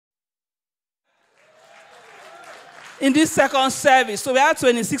in this second service. So we have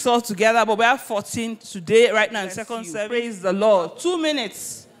 26 altogether, but we have 14 today, right now in second service. Praise the Lord. 2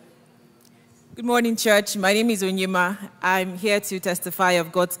 minutes. Good morning, church. My name is Onyema. I'm here to testify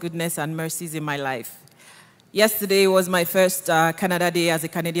of God's goodness and mercies in my life. Yesterday was my first Canada Day as a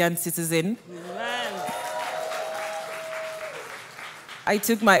Canadian citizen. Amen. I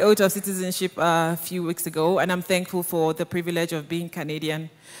took my oath of citizenship a few weeks ago, and I'm thankful for the privilege of being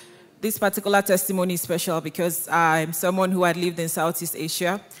Canadian. This particular testimony is special because I'm someone who had lived in Southeast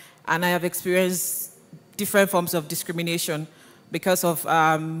Asia, and I have experienced different forms of discrimination because of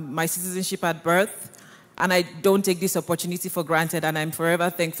my citizenship at birth, and I don't take this opportunity for granted, and I'm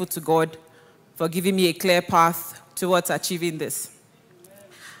forever thankful to God for giving me a clear path towards achieving this.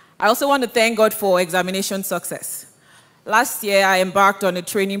 I also want to thank God for examination success. Last year, I embarked on a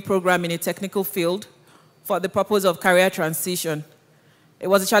training program in a technical field for the purpose of career transition. It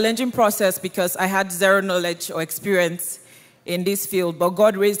was a challenging process because I had zero knowledge or experience in this field, but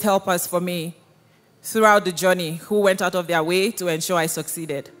God raised helpers for me throughout the journey who went out of their way to ensure I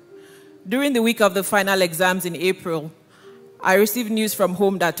succeeded. During the week of the final exams in April, I received news from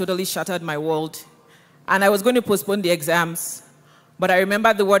home that totally shattered my world, and I was going to postpone the exams. But I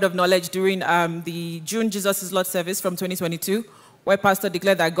remembered the word of knowledge during the June Jesus is Lord service from 2022, where Pastor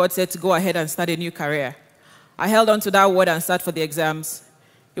declared that God said to go ahead and start a new career. I held on to that word and sat for the exams.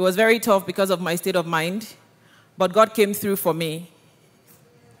 It was very tough because of my state of mind, but God came through for me.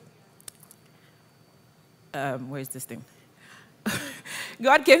 Where is this thing?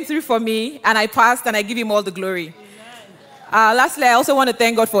 God came through for me, and I passed, and I give him all the glory. Lastly, I also want to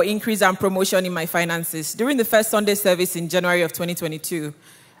thank God for increase and promotion in my finances. During the first Sunday service in January of 2022,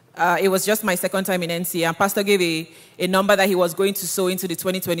 it was just my second time in NCA, and Pastor gave a number that he was going to sow into the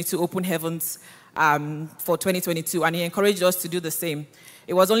 2022 Open Heavens for 2022, and he encouraged us to do the same.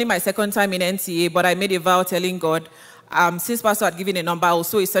 It was only my second time in NCA, but I made a vow telling God, since Pastor had given a number, I will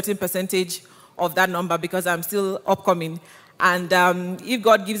sow a certain percentage of that number because I'm still upcoming. And if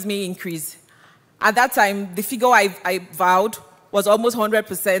God gives me increase, at that time, the figure I vowed was almost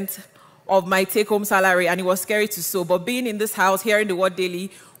 100% of my take-home salary, and it was scary to sow. But being in this house, hearing the word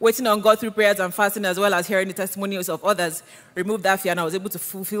daily, waiting on God through prayers and fasting, as well as hearing the testimonies of others, removed that fear, and I was able to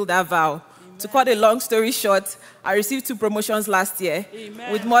fulfill that vow. Amen. To cut a long story short, I received 2 promotions last year.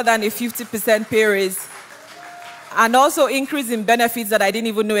 Amen. With more than a 50% pay raise, and also increase in benefits that I didn't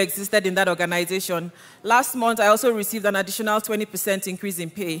even know existed in that organization. Last month, I also received an additional 20% increase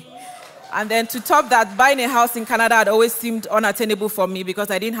in pay. And then to top that, buying a house in Canada had always seemed unattainable for me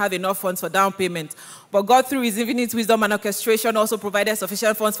because I didn't have enough funds for down payment. But God, through his infinite wisdom and orchestration, also provided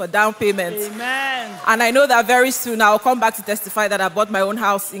sufficient funds for down payment. Amen. And I know that very soon I'll come back to testify that I bought my own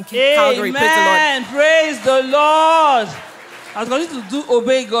house in Calgary. Amen. Praise the Lord. As we continue to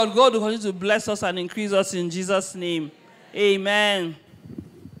obey God, God will continue to bless us and increase us in Jesus' name. Amen.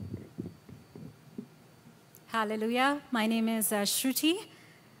 Hallelujah. My name is Shruti.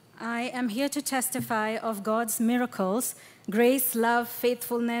 I am here to testify of God's miracles, grace, love,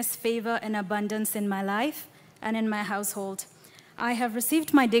 faithfulness, favor, and abundance in my life and in my household. I have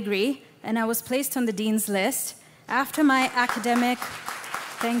received my degree, and I was placed on the dean's list. After my academic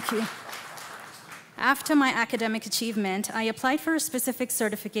achievement, I applied for a specific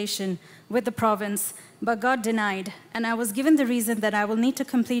certification with the province, but God denied, and I was given the reason that I will need to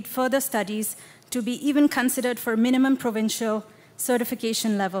complete further studies to be even considered for minimum provincial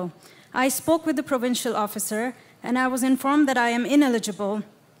certification level. I spoke with the provincial officer, and I was informed that I am ineligible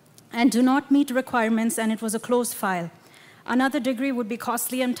and do not meet requirements, and it was a closed file. Another degree would be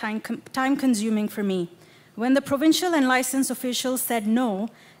costly and time-consuming for me. When the provincial and licensed officials said no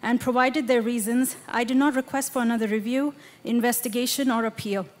and provided their reasons, I did not request for another review, investigation, or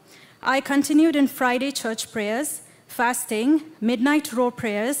appeal. I continued in Friday church prayers, fasting, midnight row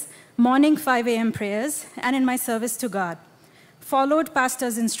prayers, morning 5 a.m. prayers, and in my service to God. Followed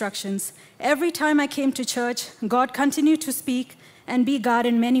pastor's instructions. Every time I came to church, God continued to speak and be God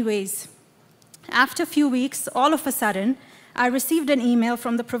in many ways. After a few weeks, all of a sudden, I received an email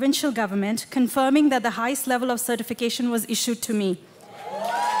from the provincial government confirming that the highest level of certification was issued to me.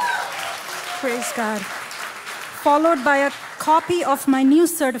 Praise God. Followed by a copy of my new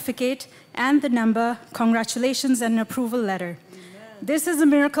certificate and the number, congratulations, and an approval letter. Amen. This is a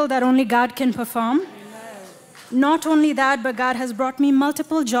miracle that only God can perform. Not only that, but God has brought me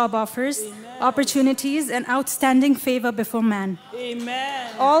multiple job offers, Amen. Opportunities, and outstanding favor before man.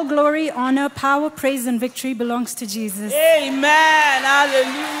 Amen. All glory, honor, power, praise, and victory belongs to Jesus. Amen.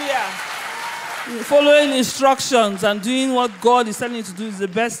 Hallelujah. Following instructions and doing what God is telling you to do is the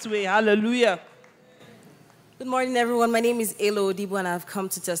best way. Hallelujah. Good morning, everyone. My name is Elo Odibo, and I've come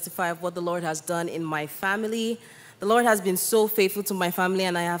to testify of what the Lord has done in my family. The Lord has been so faithful to my family,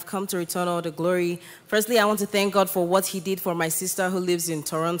 and I have come to return all the glory. Firstly, I want to thank God for what he did for my sister who lives in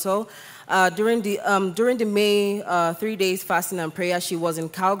Toronto. During the May 3 days fasting and prayer, she was in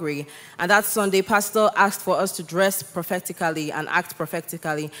Calgary. And that Sunday, Pastor asked for us to dress prophetically and act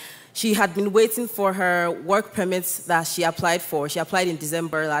prophetically. She had been waiting for her work permits that she applied for. She applied in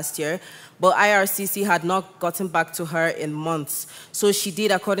December last year, but IRCC had not gotten back to her in months. So she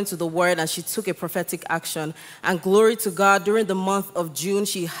did according to the word, and she took a prophetic action. And glory to God, during the month of June,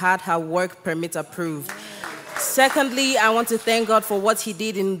 she had her work permit approved. Secondly, I want to thank God for what he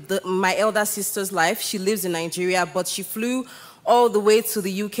did in my elder sister's life. She lives in Nigeria, but she flew all the way to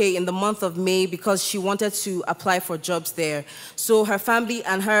the UK in the month of May because she wanted to apply for jobs there. So her family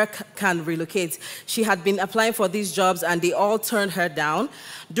and her can relocate. She had been applying for these jobs and they all turned her down.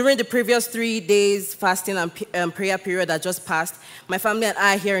 During the previous 3 days fasting and prayer period that just passed, my family and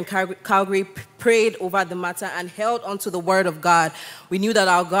I here in Calgary prayed over the matter and held onto the word of God. We knew that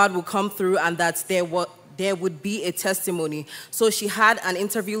our God would come through and that there would be a testimony. So she had an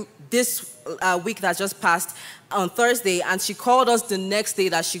interview this week that just passed on Thursday, and she called us the next day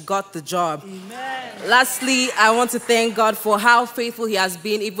that she got the job. Amen. Lastly, I want to thank God for how faithful he has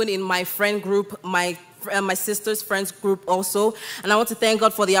been, even in my friend group, my sister's friends group also. And I want to thank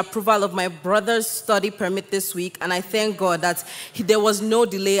God for the approval of my brother's study permit this week. And I thank God that there was no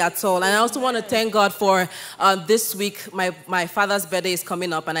delay at all. And I also want to thank God for this week, my father's birthday is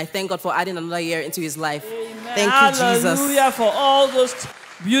coming up. And I thank God for adding another year into his life. Amen. Thank you, Jesus. Hallelujah for all those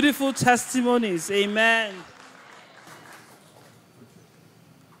beautiful testimonies. Amen.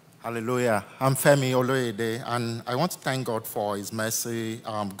 Hallelujah. I'm Femi Oloyede, and I want to thank God for his mercy,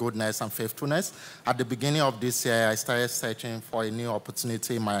 goodness, and faithfulness. At the beginning of this year, I started searching for a new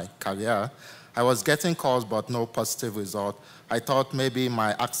opportunity in my career. I was getting calls, but no positive result. I thought maybe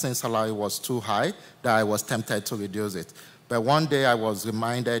my asking salary was too high, that I was tempted to reduce it. But one day, I was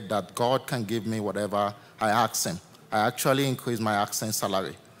reminded that God can give me whatever I ask him. I actually increased my asking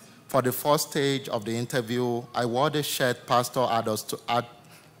salary. For the first stage of the interview, I wore the shirt Pastor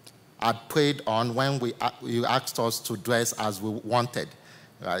had prayed on when you asked us to dress as we wanted,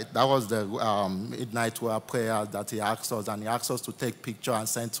 right? That was the midnight prayer that he asked us, and he asked us to take picture and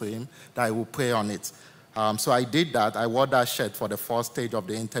send to him that I will pray on it. So I did that. I wore that shirt for the first stage of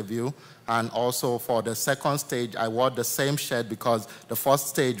the interview, and also for the second stage, I wore the same shirt because the first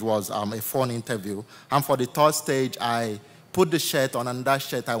stage was a phone interview, and for the third stage, I put the shirt on another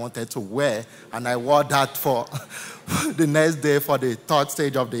shirt I wanted to wear, and I wore that for the next day for the third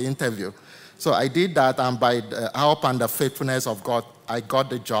stage of the interview. So I did that, and by the help and the faithfulness of God, I got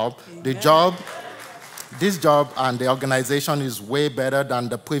the job. Amen. This job and the organization is way better than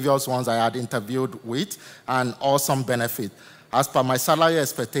the previous ones I had interviewed with, and awesome benefit. As per my salary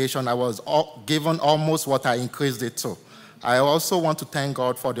expectation, I was given almost what I increased it to. I also want to thank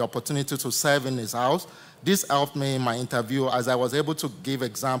God for the opportunity to serve in his house. This helped me in my interview as I was able to give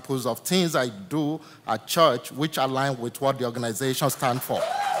examples of things I do at church which align with what the organization stands for.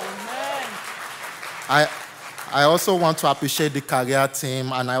 Amen. I also want to appreciate the career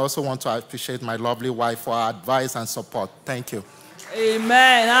team, and I also want to appreciate my lovely wife for her advice and support. Thank you.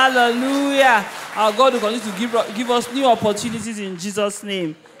 Amen. Hallelujah. Our God will continue to give us new opportunities in Jesus'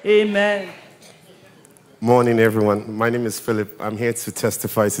 name. Amen. Morning, everyone. My name is Philip. I'm here to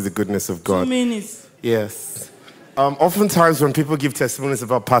testify to the goodness of God. 2 minutes. Yes. Oftentimes when people give testimonies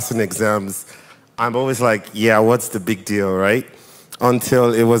about passing exams, I'm always like, yeah, what's the big deal, right?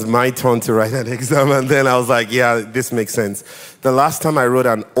 Until it was my turn to write an exam, and then I was like, yeah, this makes sense. The last time I wrote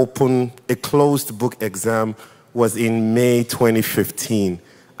a closed book exam was in May 2015,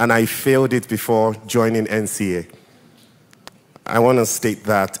 and I failed it before joining NCA. I want to state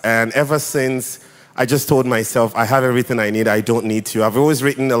that. And ever since, I just told myself, I have everything I need, I don't need to. I've always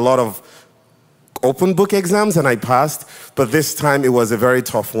written a lot of open book exams and I passed, but this time it was a very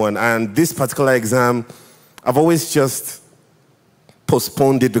tough one. And this particular exam, I've always just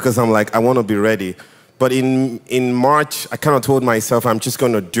postponed it because I'm like, I want to be ready. But in March, I kind of told myself I'm just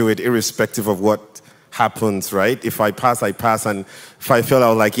going to do it irrespective of what happens, right? If I pass, I pass. And if I fail, I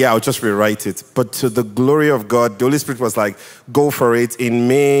was like, yeah, I'll just rewrite it. But to the glory of God, the Holy Spirit was like, go for it. In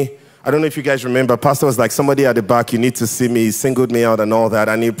May, I don't know if you guys remember, Pastor was like, somebody at the back, you need to see me. He singled me out and all that.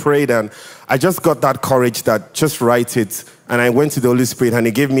 And he prayed, and I just got that courage that just write it. And I went to the Holy Spirit, and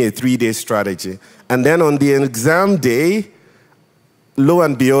he gave me a 3-day strategy. And then on the exam day, lo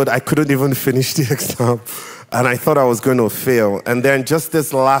and behold, I couldn't even finish the exam. And I thought I was going to fail. And then just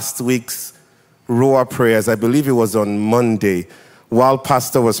this last week's Roar prayers, I believe it was on Monday, while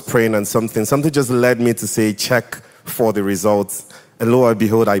Pastor was praying and something just led me to say, check for the results. And lo and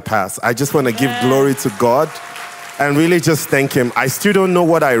behold, I pass. I just want to give glory to God and really just thank him. I still don't know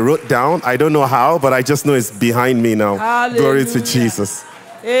what I wrote down. I don't know how, but I just know it's behind me now. Hallelujah. Glory to Jesus.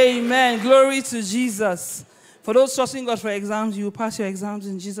 Amen. Glory to Jesus. For those trusting God for exams, you will pass your exams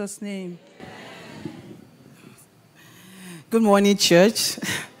in Jesus' name. Good morning, church.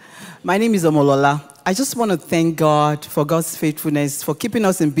 My name is Omolola. I just want to thank God for God's faithfulness, for keeping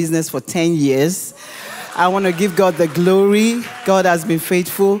us in business for 10 years. I want to give God the glory. God has been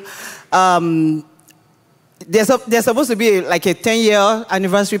faithful. There's supposed to be like a 10-year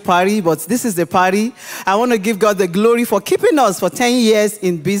anniversary party, but this is the party. I want to give God the glory for keeping us for 10 years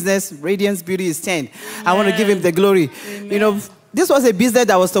in business. Radiance Beauty is 10. Amen. I want to give him the glory. Amen. You know, this was a business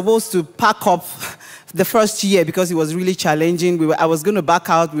that was supposed to pack up the first year because it was really challenging. I was going to back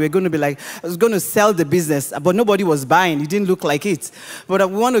out. We were going to be like, I was going to sell the business, but nobody was buying. It didn't look like it. But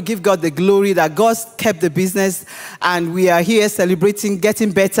we want to give God the glory that God kept the business, and we are here celebrating,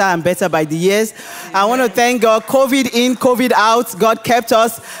 getting better and better by the years. Amen. I want to thank God. COVID in, COVID out, God kept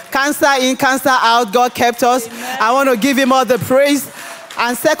us. Cancer in, cancer out, God kept us. Amen. I want to give him all the praise.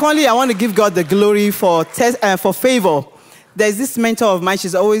 And secondly, I want to give God the glory for favor. There's this mentor of mine,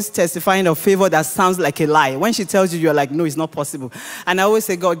 she's always testifying of favor that sounds like a lie. When she tells you, you're like, no, it's not possible. And I always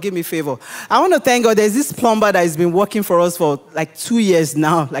say, God, give me favor. I want to thank God. There's this plumber that has been working for us for like 2 years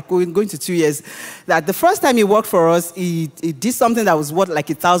now, like we're going to 2 years. That the first time he worked for us, he did something that was worth like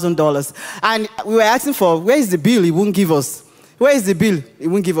 $1,000. And we were asking for, where is the bill? He wouldn't give us. Where is the bill? He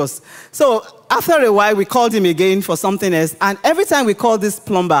won't give us. So after a while, we called him again for something else. And every time we call this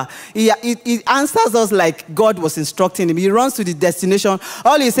plumber, he answers us like God was instructing him. He runs to the destination.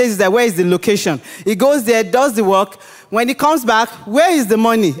 All he says is that, where is the location? He goes there, does the work. When he comes back, where is the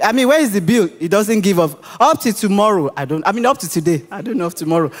money? I mean, where is the bill? He doesn't give up to tomorrow. Up to today. I don't know of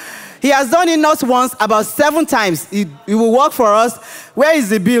tomorrow. He has done it not once, about 7 times. He will work for us. Where is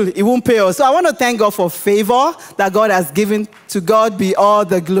the bill? He won't pay us. So I want to thank God for favor that God has given. To God be all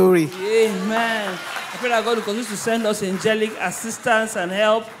the glory. Amen. I pray that God will continue to send us angelic assistance and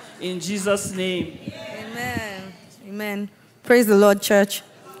help in Jesus' name. Amen. Amen. Praise the Lord, church.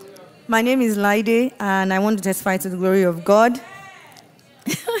 My name is Laide, and I want to testify to the glory of God.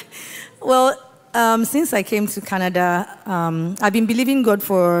 Well, since I came to Canada, I've been believing God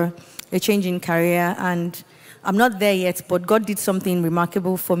for a change in career, and I'm not there yet, but God did something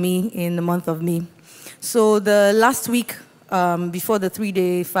remarkable for me in the month of May. So the last week, before the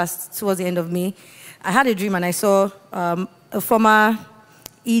 3-day fast, towards the end of May, I had a dream, and I saw a former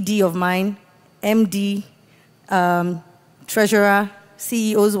ED of mine, MD, treasurer,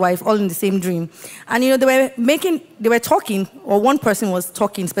 CEO's wife, all in the same dream. And, you know, they were talking, or one person was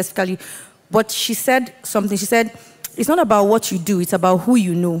talking specifically, but she said something. She said, it's not about what you do, it's about who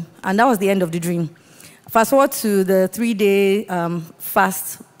you know. And that was the end of the dream. Fast forward to the 3-day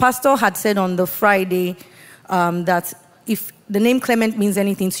fast. Pastor had said on the Friday that if the name Clement means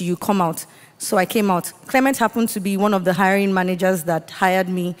anything to you, come out. So I came out. Clement happened to be one of the hiring managers that hired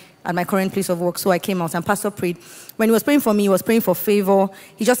me at my current place of work, so I came out, and Pastor prayed. When he was praying for me, he was praying for favor.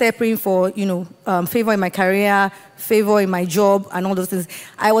 He just started praying for, favor in my career, favor in my job, and all those things.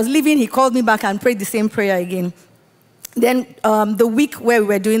 I was leaving, he called me back and prayed the same prayer again. Then the week where we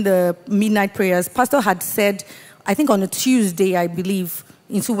were doing the midnight prayers, Pastor had said, I think on a Tuesday, I believe,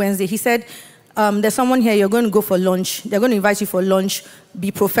 into Wednesday, he said, there's someone here, you're going to go for lunch. They're going to invite you for lunch. Be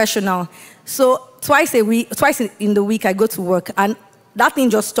professional. So twice in the week, I go to work, and that thing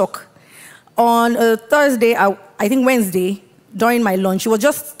just stuck. On a Thursday, I think Wednesday, during my lunch, it was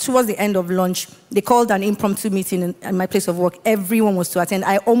just towards the end of lunch, they called an impromptu meeting at my place of work. Everyone was to attend.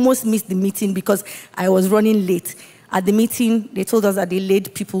 I almost missed the meeting because I was running late. At the meeting, they told us that they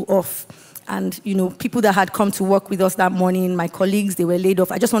laid people off. And, people that had come to work with us that morning, my colleagues, they were laid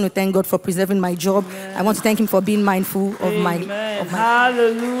off. I just want to thank God for preserving my job. Amen. I want to thank him for being mindful of my...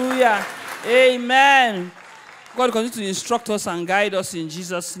 Hallelujah. Amen. God continue to instruct us and guide us in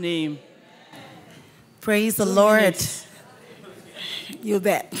Jesus' name. Praise the Lord. You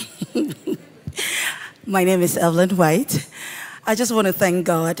bet. My name is Evelyn White. I just want to thank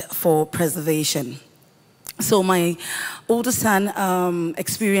God for preservation. So my older son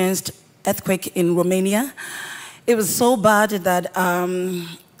experienced earthquake in Romania. It was so bad that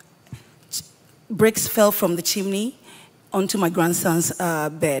bricks fell from the chimney onto my grandson's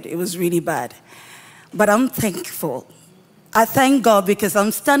bed. It was really bad. But I'm thankful. I thank God because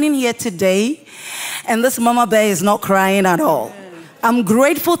I'm standing here today and this mama bear is not crying at all. I'm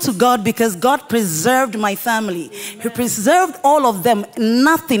grateful to God because God preserved my family. He preserved all of them.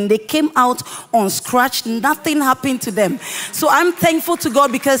 Nothing. They came out unscratched. Nothing happened to them. So I'm thankful to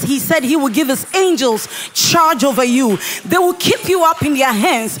God because he said he will give his angels charge over you. They will keep you up in their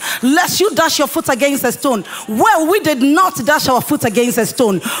hands lest you dash your foot against a stone. Well, we did not dash our foot against a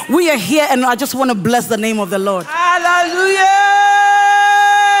stone. We are here and I just want to bless the name of the Lord. Hallelujah!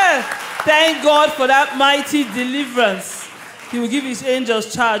 Thank God for that mighty deliverance. He will give his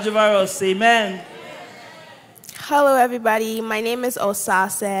angels charge over us. Amen. Hello, everybody. My name is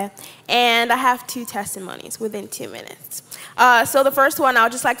Osase, and I have 2 testimonies within 2 minutes. So the first one, I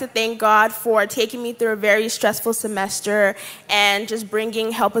would just like to thank God for taking me through a very stressful semester and just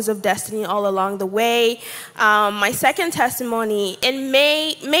bringing helpers of destiny all along the way. My second testimony, in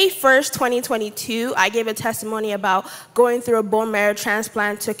May 1st, 2022, I gave a testimony about going through a bone marrow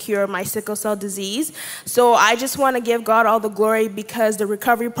transplant to cure my sickle cell disease. So I just want to give God all the glory because the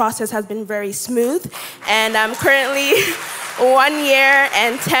recovery process has been very smooth, and I'm currently 1 year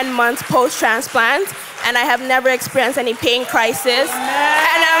and 10 months post-transplant, and I have never experienced any pain crisis,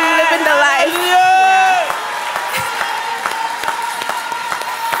 and I'm living the life. Yeah.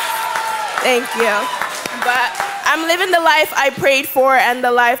 Thank you. But I'm living the life I prayed for and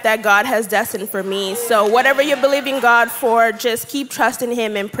the life that God has destined for me. So whatever you're believing God for, just keep trusting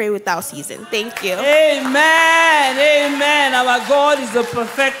him and pray without ceasing. Thank you. Amen. Amen. Our God is the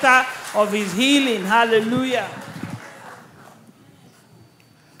perfecter of his healing. Hallelujah.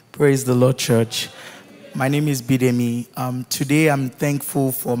 Praise the Lord, church. My name is Bidemi. Today I'm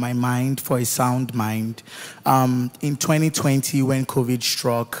thankful for my mind, for a sound mind. In 2020, when COVID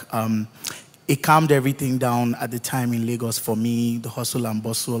struck, it calmed everything down at the time in Lagos for me, the hustle and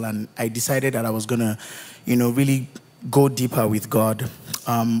bustle, and I decided that I was gonna, really go deeper with God.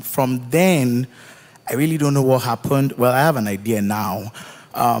 From then, I really don't know what happened. Well, I have an idea now.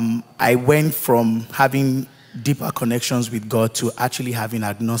 I went from having deeper connections with God to actually having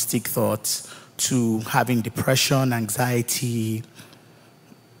agnostic thoughts, to having depression, anxiety,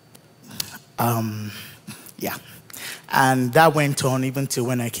 yeah. And that went on even till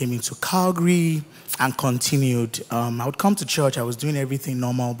when I came into Calgary and continued. I would come to church, I was doing everything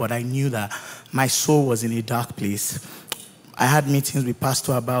normal, but I knew that my soul was in a dark place. I had meetings with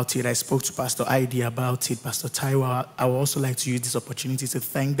Pastor about it. I spoke to Pastor ID about it, Pastor Taiwa. I would also like to use this opportunity to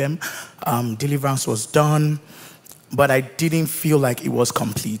thank them. Deliverance was done, but I didn't feel like it was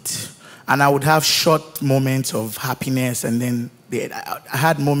complete. And I would have short moments of happiness, and then I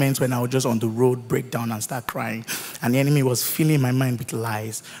had moments when I was just on the road, break down and start crying. And the enemy was filling my mind with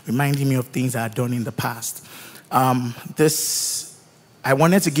lies, reminding me of things I had done in the past. I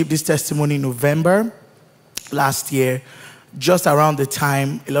wanted to give this testimony in November last year, just around the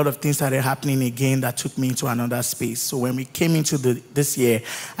time a lot of things started happening again that took me into another space. So when we came into this year,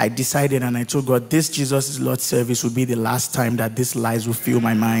 I decided and I told God, this Jesus is Lord service will be the last time that these lies will fill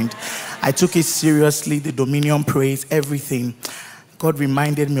my mind. I took it seriously, the dominion praise, everything. God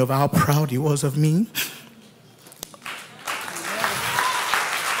reminded me of how proud he was of me.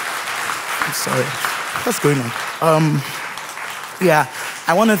 I'm sorry. What's going on? Yeah.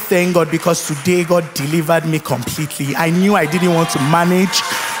 I want to thank God because today God delivered me completely. I knew I didn't want to manage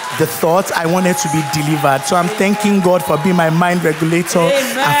the thoughts. I wanted to be delivered. So I'm thanking God for being my mind regulator.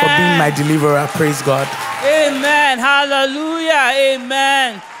 Amen. And for being my deliverer. Praise God. Amen. Hallelujah.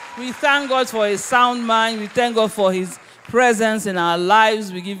 Amen. We thank God for his sound mind. We thank God for his presence in our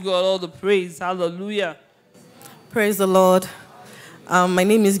lives. We give God all the praise. Hallelujah. Praise the Lord. My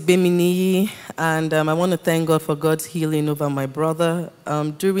name is Beminiyi, and I want to thank God for God's healing over my brother.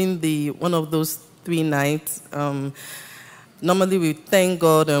 During one of those 3 nights, normally we thank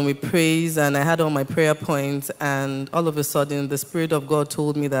God and we praise, and I had all my prayer points, and all of a sudden the Spirit of God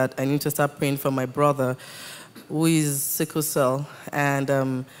told me that I need to start praying for my brother, who is sickle cell, and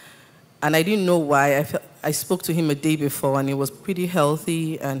I didn't know why. I spoke to him a day before, and he was pretty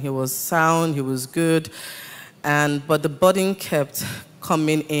healthy, and he was sound, he was good. But the burden kept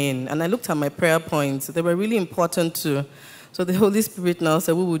coming in. And I looked at my prayer points. They were really important too. So the Holy Spirit now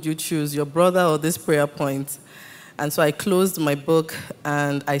said, who would you choose, your brother or this prayer point? And so I closed my book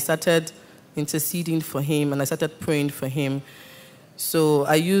and I started interceding for him and I started praying for him. So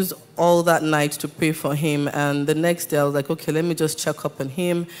I used all that night to pray for him. And the next day I was like, okay, let me just check up on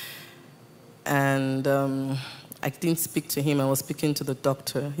him. And I didn't speak to him. I was speaking to the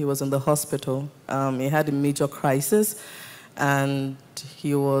doctor. He was in the hospital. He had a major crisis, and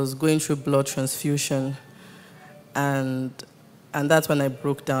he was going through blood transfusion. And that's when I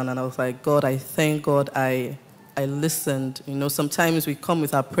broke down, and I was like, God, I thank God I listened. Sometimes we come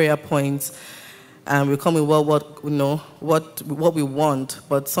with our prayer points, and we come with what we want,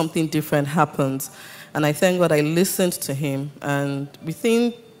 but something different happens. And I thank God I listened to him, and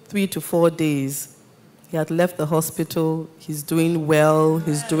within 3 to 4 days, he had left the hospital. He's doing well.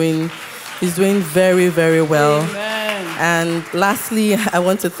 He's doing very, very well. Amen. And lastly, I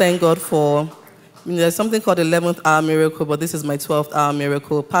want to thank God for, there's something called 11th hour miracle, but this is my 12th hour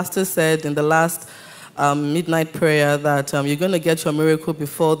miracle. Pastor said in the last midnight prayer that you're going to get your miracle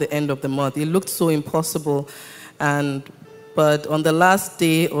before the end of the month. It looked so impossible. But on the last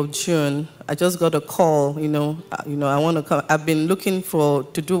day of June, I just got a call, I want to come. I've been looking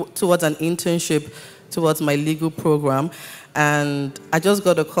towards an internship towards my legal program. And I just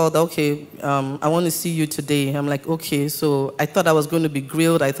got a call that, okay, I want to see you today. I'm like, okay. So I thought I was going to be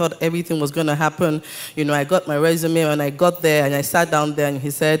grilled. I thought everything was going to happen. I got my resume, and I got there, and I sat down there, and he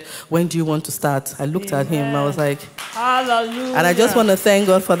said, when do you want to start? I looked at him. I was like, hallelujah. And I just want to thank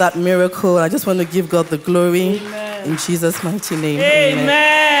God for that miracle. I just want to give God the glory. Amen. In Jesus' mighty name.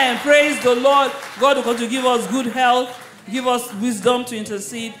 Amen. Praise the Lord. God will continue to give us good health, give us wisdom to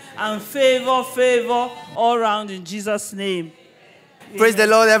intercede, and favor all around in Jesus' name. Praise the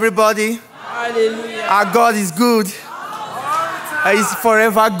Lord, everybody. Hallelujah. Our God is good. He's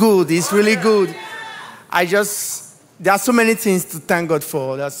forever good. He's really good. There are so many things to thank God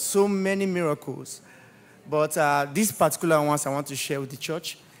for. There are so many miracles. But these particular ones I want to share with the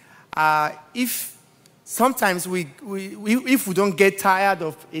church. Sometimes if we don't get tired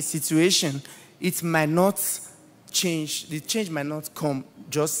of a situation, it might not change. The change might not come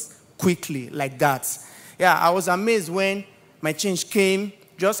just quickly like that. Yeah, I was amazed when my change came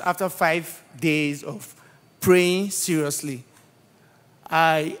just after 5 days of praying seriously.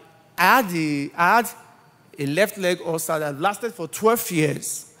 I had a left leg ulcer that lasted for 12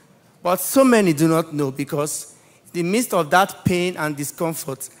 years. But so many do not know, because in the midst of that pain and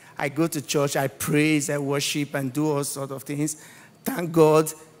discomfort, I go to church, I praise, I worship, and do all sorts of things. Thank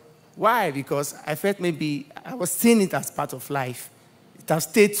God. Why? Because I felt maybe I was seeing it as part of life. It has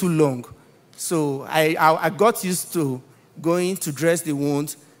stayed too long. So I got used to going to dress the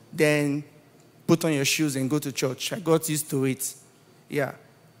wound, then put on your shoes and go to church. I got used to it. Yeah.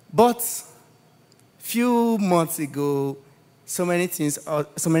 But few months ago, so many things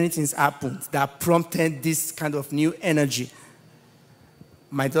happened that prompted this kind of new energy.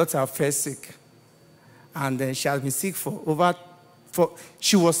 My daughter fell sick, and then she has been sick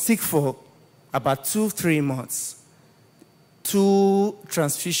she was sick for about 2-3 months. 2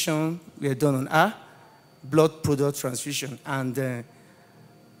 transfusions were done on her, blood product transfusion, and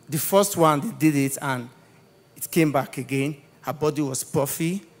the first one, they did it, and it came back again. Her body was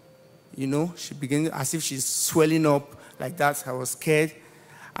puffy, she began as if she's swelling up like that. I was scared,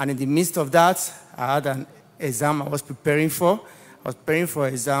 and in the midst of that, I had an exam I was preparing for. I was preparing for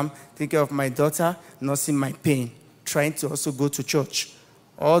an exam, thinking of my daughter, nursing my pain, trying to also go to church.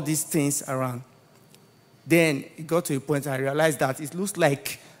 All these things around. Then it got to a point I realized that it looks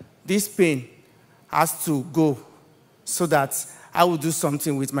like this pain has to go so that I will do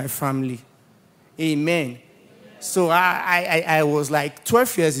something with my family. Amen. So I was like,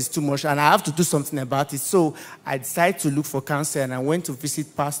 12 years is too much, and I have to do something about it. So I decided to look for counsel, and I went to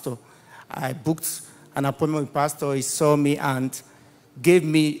visit Pastor. I booked an appointment with Pastor. He saw me and gave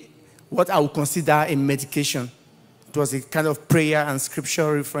me what I would consider a medication. It was a kind of prayer and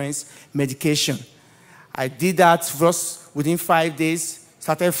scripture reference medication. I did that first within 5 days,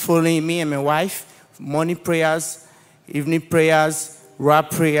 started following me and my wife, morning prayers, evening prayers,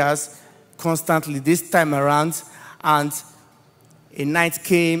 rap prayers, constantly this time around. And a night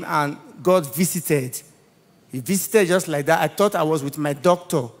came and God visited. He visited just like that. I thought I was with my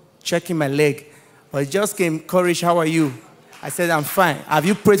doctor checking my leg. But he just came, Courage, how are you? I said, I'm fine. Have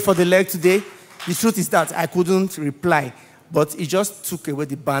you prayed for the leg today? The truth is that I couldn't reply. But he just took away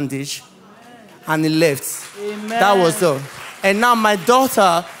the bandage and he left. Amen. That was all. And now my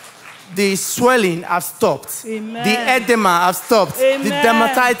daughter, the swelling has stopped. Amen. The edema has stopped. Amen. The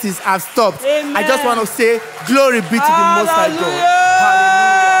dermatitis has stopped. Amen. I just want to say, glory be to the Most High God.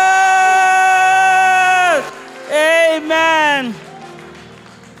 Hallelujah. Amen.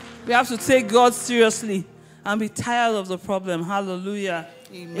 We have to take God seriously and be tired of the problem. Hallelujah.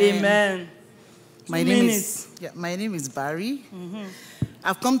 Amen. Amen. My name is Barry. Mm-hmm.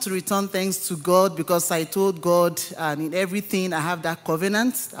 I've come to return thanks to God because I told God, and in everything I have that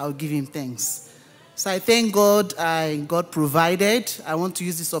covenant, I'll give him thanks. So I thank God, and God provided. I want to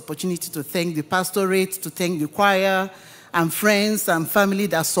use this opportunity to thank the pastorate, to thank the choir, and friends and family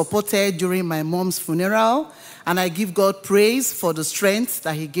that supported during my mom's funeral. And I give God praise for the strength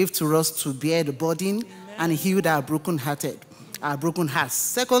that he gave to us to bear the burden and heal our brokenhearted. our broken hearts.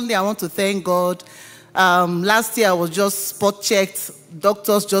 Secondly, I want to thank God. Last year, I was just spot checked.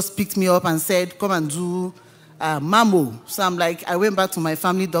 Doctors just picked me up and said, come and do mammo. So I'm like, I went back to my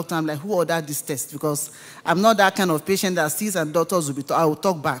family doctor. I'm like, who ordered this test? Because I'm not that kind of patient that sees and doctors will be, I will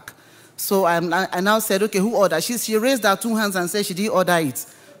talk back. So I now said, okay, who ordered? She raised her 2 hands and said she didn't order it.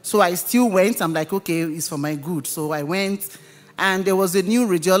 So I still went. I'm like, okay, it's for my good. So I went, and there was a new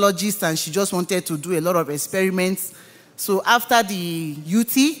radiologist, and she just wanted to do a lot of experiments. So after the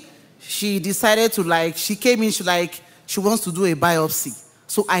UT, she decided to, she came in, she wants to do a biopsy.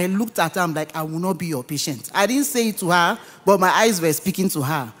 So I looked at her, I'm like, I will not be your patient. I didn't say it to her, but my eyes were speaking to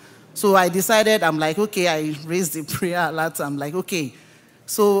her. So I decided, I'm like, okay, I raised the prayer alert. I'm like, okay.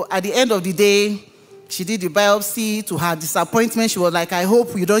 So at the end of the day, she did the biopsy. To her disappointment, she was like, I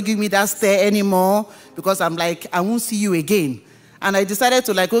hope you don't give me that stare anymore, because I'm like, I won't see you again. And I decided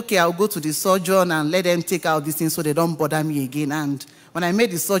to okay, I'll go to the surgeon and let them take out this thing so they don't bother me again. And when I met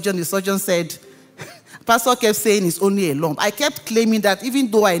the surgeon said, Pastor kept saying it's only a lump. I kept claiming that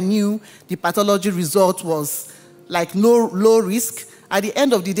even though I knew the pathology result was low risk, at the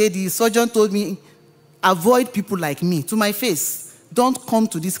end of the day, the surgeon told me, avoid people like me, to my face. Don't come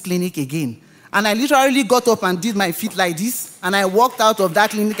to this clinic again. And I literally got up and did my feet like this, and I walked out of that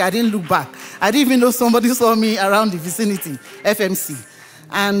clinic. I didn't look back. I didn't even know somebody saw me around the vicinity, FMC.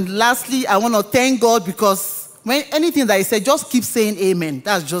 And lastly, I want to thank God, because when anything that I said, just keep saying amen.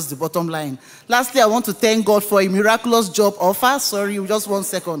 That's just the bottom line. Lastly, I want to thank God for a miraculous job offer. Sorry, just 1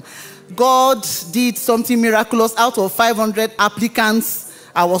 second. God did something miraculous. Out of 500 applicants,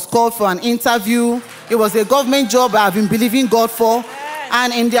 I was called for an interview. It was a government job I've been believing God for.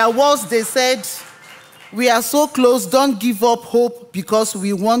 And in their words, they said, we are so close, don't give up hope, because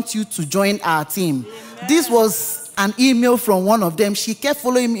we want you to join our team. Amen. This was an email from one of them. She kept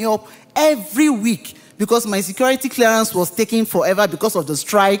following me up every week, because my security clearance was taking forever because of the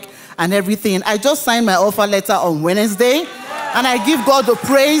strike and everything. I just signed my offer letter on Wednesday, and I give God the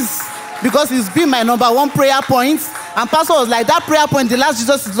praise, because it's been my #1 prayer point. And Pastor was like, that prayer point, the last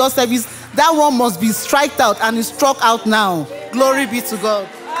Jesus is Lord service, that one must be striked out, and it's struck out now. Glory be to God.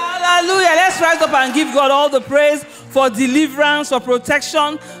 Hallelujah. Let's rise up and give God all the praise for deliverance, for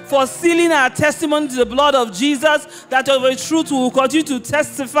protection, for sealing our testimony to the blood of Jesus, that of the truth we will continue to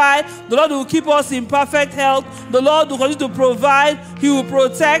testify. The Lord will keep us in perfect health. The Lord will continue to provide. He will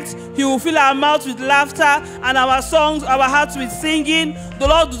protect. He will fill our mouths with laughter and our songs, our hearts with singing. The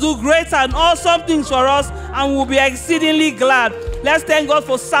Lord will do great and awesome things for us, and we'll be exceedingly glad. Let's thank God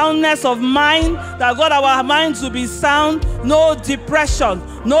for soundness of mind, that God, our minds will be sound, no depression,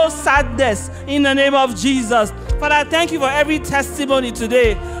 no sadness, in the name of Jesus. Father, thank you for every testimony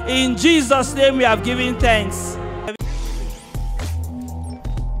today. In Jesus' name we have given thanks.